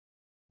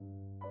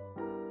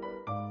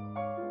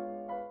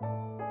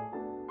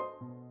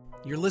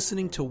You're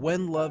listening to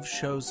When Love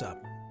Shows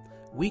Up,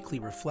 weekly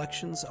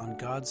reflections on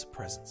God's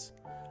presence.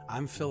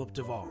 I'm Philip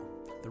DeVaul,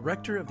 the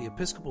Rector of the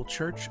Episcopal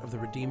Church of the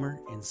Redeemer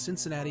in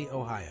Cincinnati,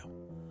 Ohio.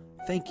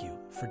 Thank you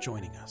for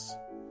joining us.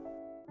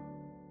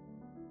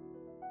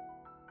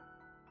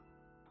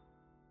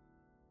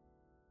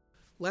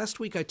 Last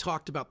week I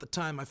talked about the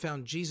time I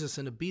found Jesus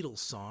in a Beatles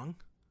song,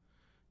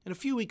 and a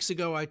few weeks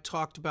ago I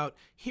talked about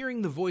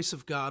hearing the voice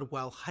of God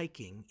while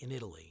hiking in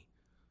Italy.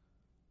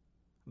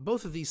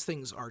 Both of these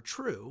things are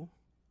true,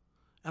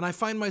 and I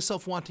find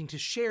myself wanting to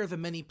share the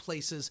many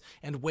places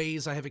and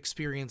ways I have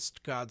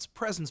experienced God's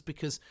presence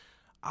because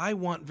I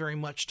want very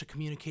much to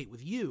communicate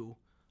with you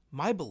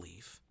my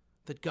belief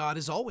that God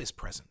is always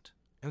present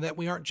and that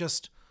we aren't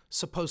just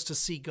supposed to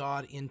see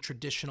God in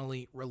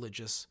traditionally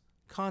religious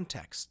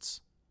contexts.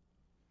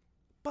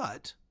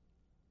 But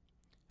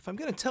if I'm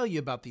going to tell you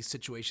about these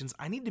situations,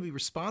 I need to be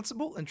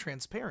responsible and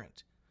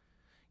transparent.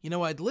 You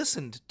know, I'd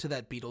listened to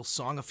that Beatles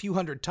song a few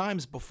hundred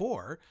times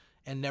before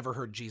and never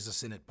heard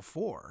Jesus in it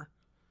before,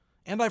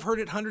 and I've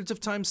heard it hundreds of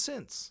times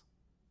since.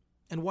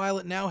 And while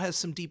it now has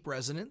some deep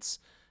resonance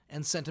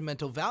and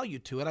sentimental value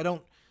to it, I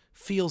don't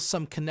feel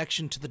some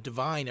connection to the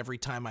divine every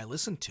time I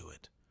listen to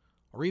it,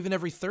 or even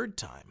every third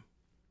time.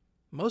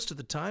 Most of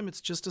the time, it's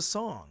just a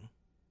song.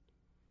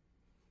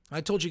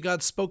 I told you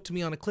God spoke to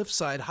me on a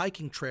cliffside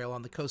hiking trail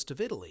on the coast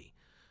of Italy.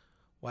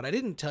 What I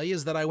didn't tell you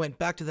is that I went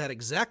back to that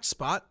exact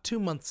spot 2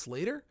 months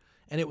later,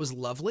 and it was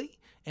lovely,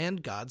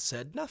 and God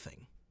said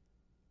nothing.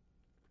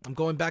 I'm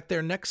going back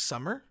there next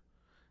summer,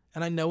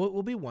 and I know it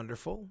will be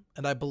wonderful,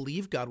 and I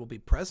believe God will be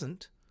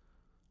present,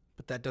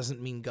 but that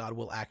doesn't mean God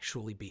will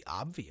actually be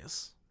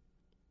obvious.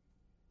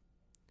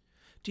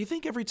 Do you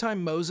think every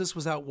time Moses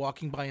was out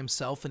walking by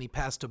himself and he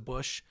passed a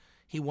bush,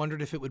 he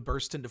wondered if it would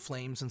burst into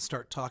flames and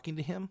start talking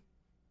to him?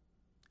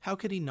 How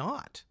could he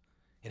not?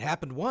 It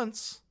happened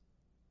once.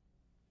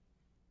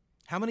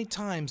 How many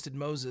times did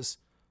Moses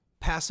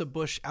pass a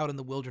bush out in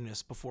the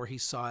wilderness before he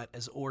saw it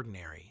as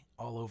ordinary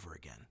all over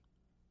again?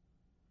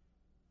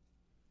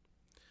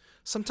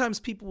 Sometimes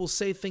people will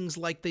say things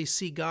like they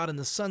see God in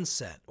the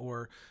sunset,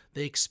 or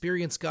they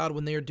experience God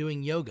when they are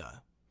doing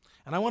yoga.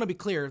 And I want to be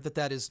clear that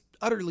that is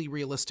utterly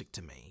realistic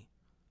to me.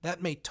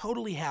 That may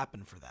totally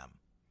happen for them.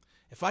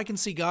 If I can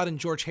see God in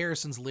George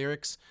Harrison's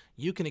lyrics,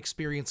 you can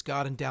experience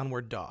God in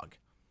Downward Dog.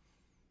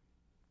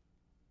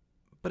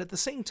 But at the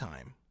same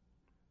time,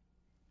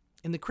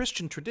 in the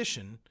Christian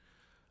tradition,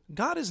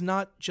 God is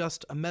not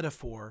just a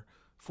metaphor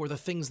for the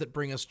things that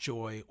bring us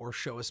joy or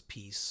show us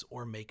peace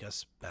or make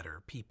us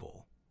better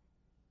people.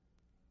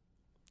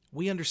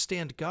 We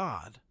understand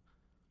God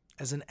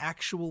as an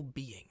actual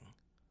being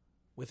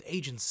with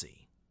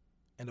agency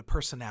and a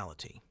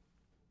personality.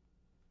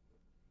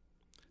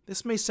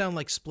 This may sound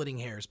like splitting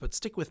hairs, but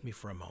stick with me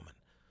for a moment.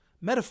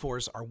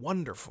 Metaphors are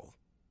wonderful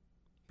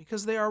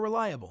because they are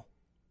reliable.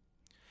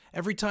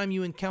 Every time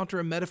you encounter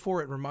a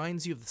metaphor, it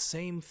reminds you of the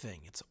same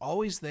thing. It's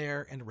always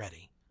there and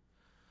ready.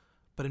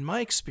 But in my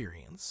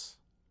experience,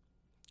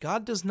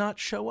 God does not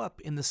show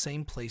up in the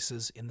same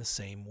places in the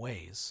same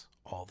ways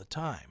all the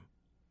time.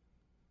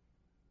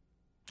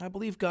 I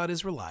believe God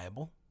is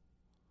reliable.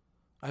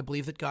 I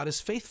believe that God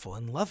is faithful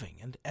and loving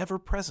and ever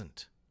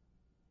present.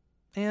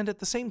 And at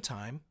the same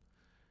time,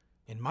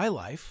 in my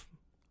life,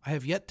 I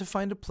have yet to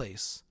find a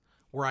place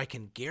where I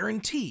can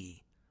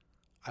guarantee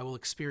I will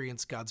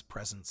experience God's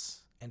presence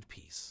and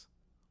peace.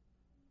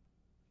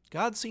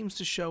 God seems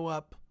to show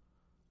up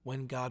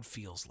when God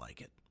feels like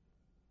it.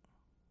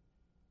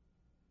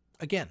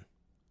 Again,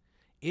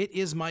 it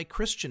is my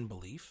Christian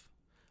belief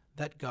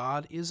that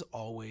God is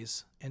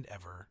always and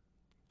ever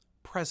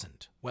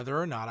present, whether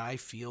or not I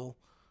feel,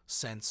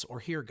 sense, or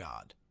hear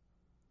God.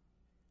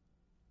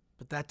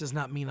 But that does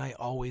not mean I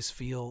always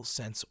feel,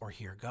 sense, or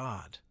hear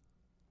God,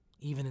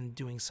 even in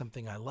doing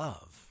something I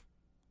love.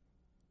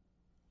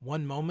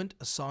 One moment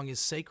a song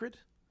is sacred,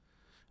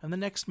 and the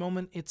next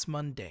moment it's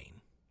mundane.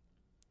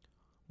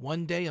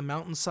 One day a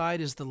mountainside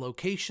is the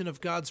location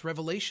of God's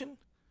revelation,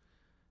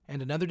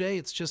 and another day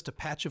it's just a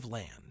patch of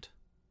land.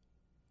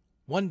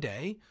 One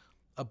day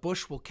a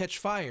bush will catch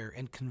fire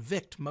and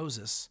convict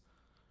Moses,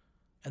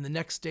 and the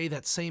next day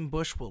that same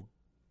bush will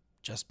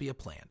just be a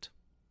plant.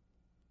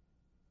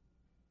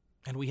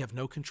 And we have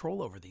no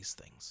control over these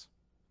things.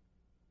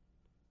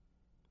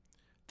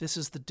 This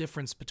is the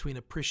difference between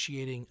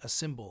appreciating a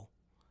symbol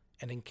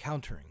and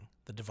encountering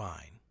the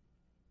divine.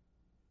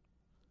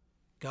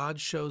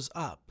 God shows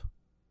up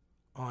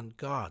on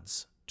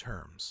God's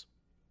terms.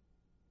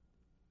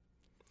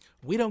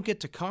 We don't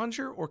get to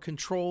conjure or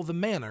control the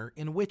manner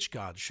in which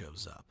God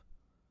shows up.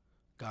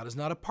 God is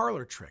not a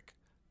parlor trick.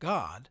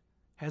 God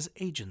has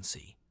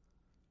agency.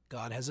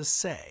 God has a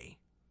say.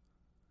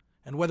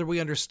 And whether we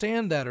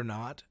understand that or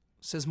not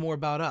says more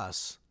about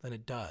us than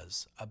it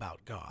does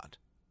about God.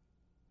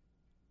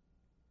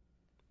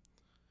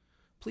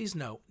 Please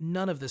note,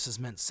 none of this is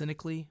meant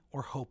cynically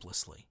or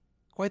hopelessly.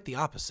 Quite the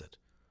opposite.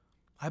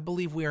 I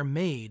believe we are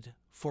made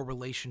for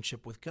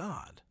relationship with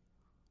God.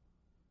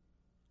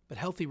 But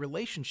healthy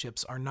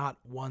relationships are not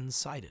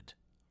one-sided.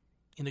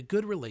 In a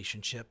good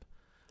relationship,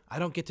 I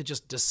don't get to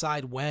just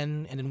decide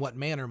when and in what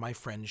manner my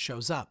friend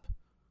shows up.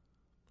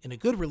 In a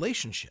good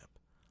relationship,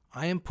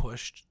 I am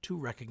pushed to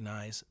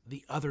recognize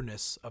the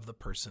otherness of the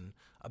person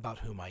about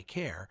whom I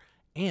care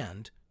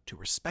and to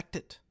respect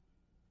it.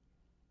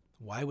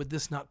 Why would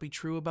this not be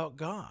true about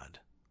God?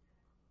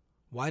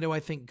 Why do I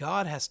think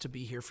God has to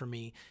be here for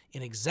me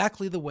in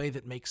exactly the way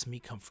that makes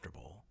me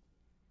comfortable?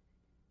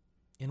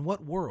 In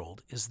what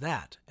world is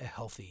that a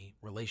healthy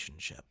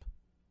relationship?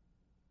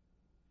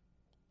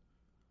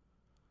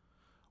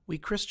 We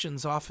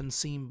Christians often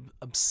seem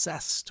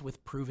obsessed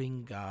with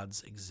proving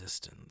God's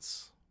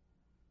existence.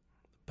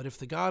 But if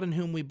the God in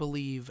whom we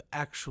believe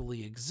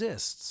actually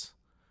exists,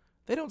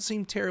 they don't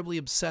seem terribly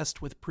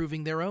obsessed with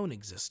proving their own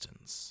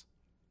existence.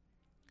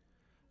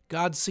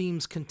 God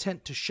seems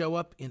content to show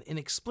up in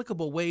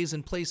inexplicable ways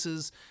and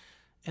places,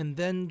 and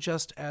then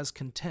just as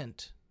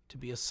content to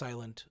be a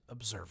silent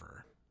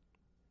observer.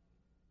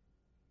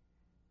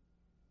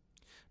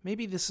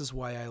 Maybe this is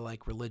why I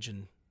like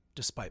religion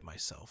despite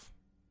myself.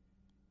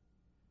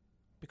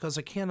 Because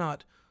I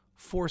cannot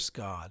force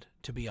God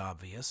to be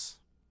obvious,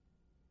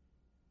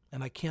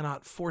 and I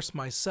cannot force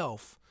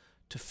myself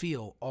to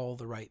feel all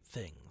the right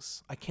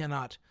things. I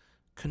cannot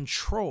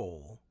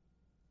control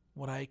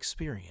what I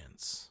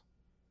experience.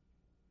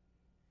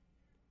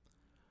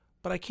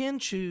 But I can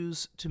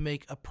choose to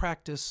make a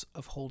practice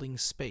of holding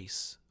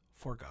space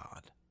for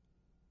God.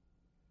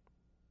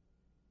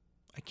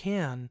 I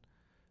can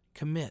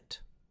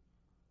commit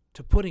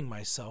to putting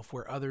myself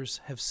where others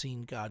have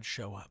seen God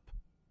show up.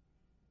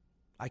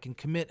 I can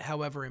commit,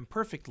 however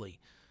imperfectly,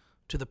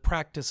 to the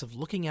practice of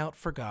looking out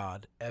for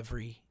God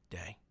every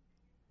day.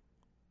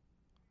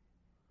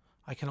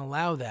 I can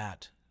allow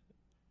that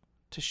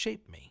to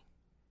shape me,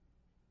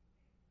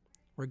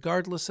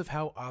 regardless of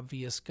how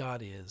obvious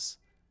God is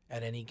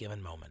at any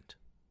given moment.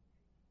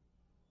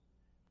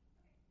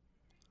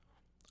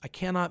 I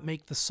cannot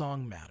make the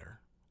song matter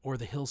or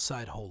the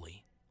hillside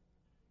holy.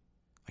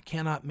 I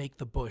cannot make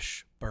the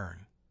bush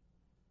burn.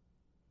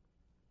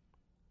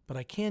 But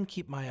I can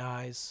keep my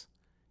eyes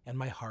and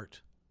my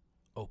heart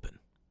open.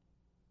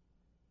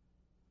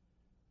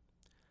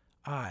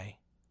 I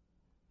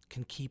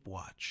can keep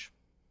watch.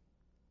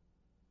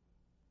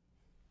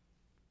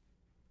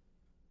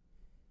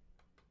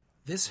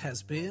 This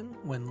has been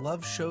When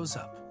Love Shows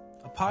Up,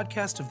 a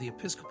podcast of the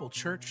Episcopal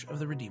Church of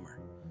the Redeemer.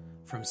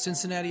 From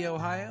Cincinnati,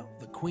 Ohio,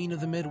 the Queen of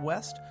the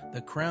Midwest,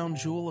 the crown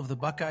jewel of the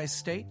Buckeye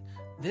State,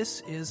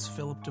 this is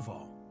Philip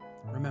DeVaul.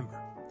 Remember,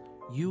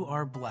 you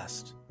are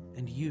blessed,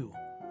 and you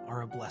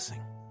are a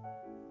blessing.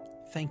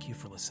 Thank you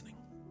for listening.